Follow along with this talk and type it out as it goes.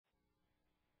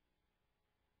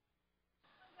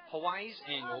Hawaii's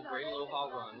annual Great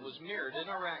Aloha Run was mirrored in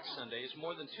Iraq Sunday as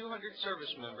more than 200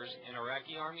 service members and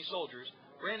Iraqi Army soldiers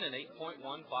ran an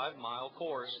 8.15-mile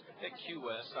course at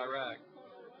QWest Iraq.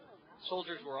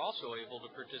 Soldiers were also able to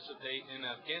participate in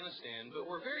Afghanistan, but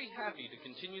were very happy to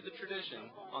continue the tradition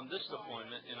on this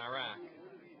deployment in Iraq.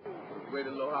 Great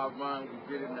Aloha Run, we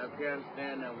did it in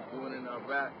Afghanistan, and we're doing it in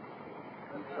Iraq.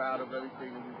 I'm proud of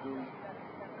everything that we do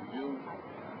for you,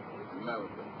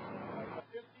 America.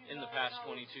 In the past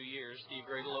 22 years, the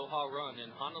Great Aloha Run in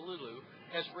Honolulu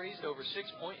has raised over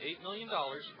 $6.8 million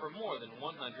for more than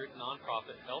 100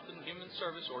 nonprofit health and human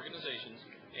service organizations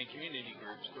and community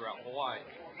groups throughout Hawaii.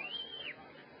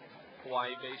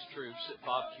 Hawaii-based troops at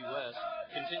FOB QWest,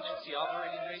 Contingency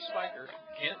Operating Base Spiker,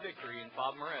 Camp Victory, and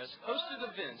FOB Marez hosted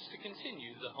events to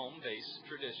continue the home base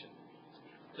tradition.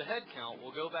 The head count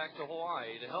will go back to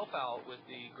Hawaii to help out with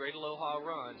the Great Aloha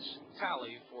Run's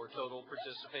tally for total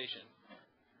participation.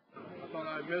 I thought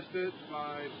I missed it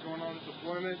by going on a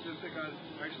deployment. Didn't think I'd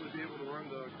actually be able to run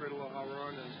the Great Aloha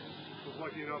Run, and was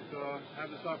lucky enough to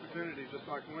have this opportunity just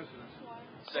by coincidence.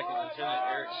 Second Lieutenant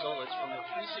Eric Solis from the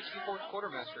 364th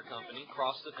Quartermaster Company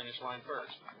crossed the finish line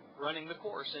first, running the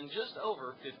course in just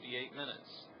over 58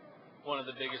 minutes. One of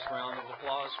the biggest round of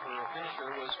applause for a finisher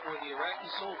was for the Iraqi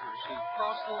soldiers who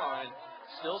crossed the line,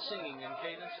 still singing in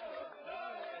cadence.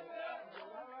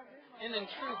 And in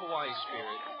true Hawaii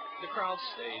spirit, the crowd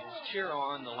stayed to cheer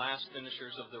on the last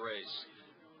finishers of the race.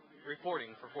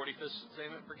 Reporting for 45th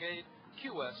Sustainment Brigade,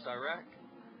 QWest Iraq,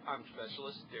 I'm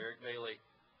Specialist Derek Bailey.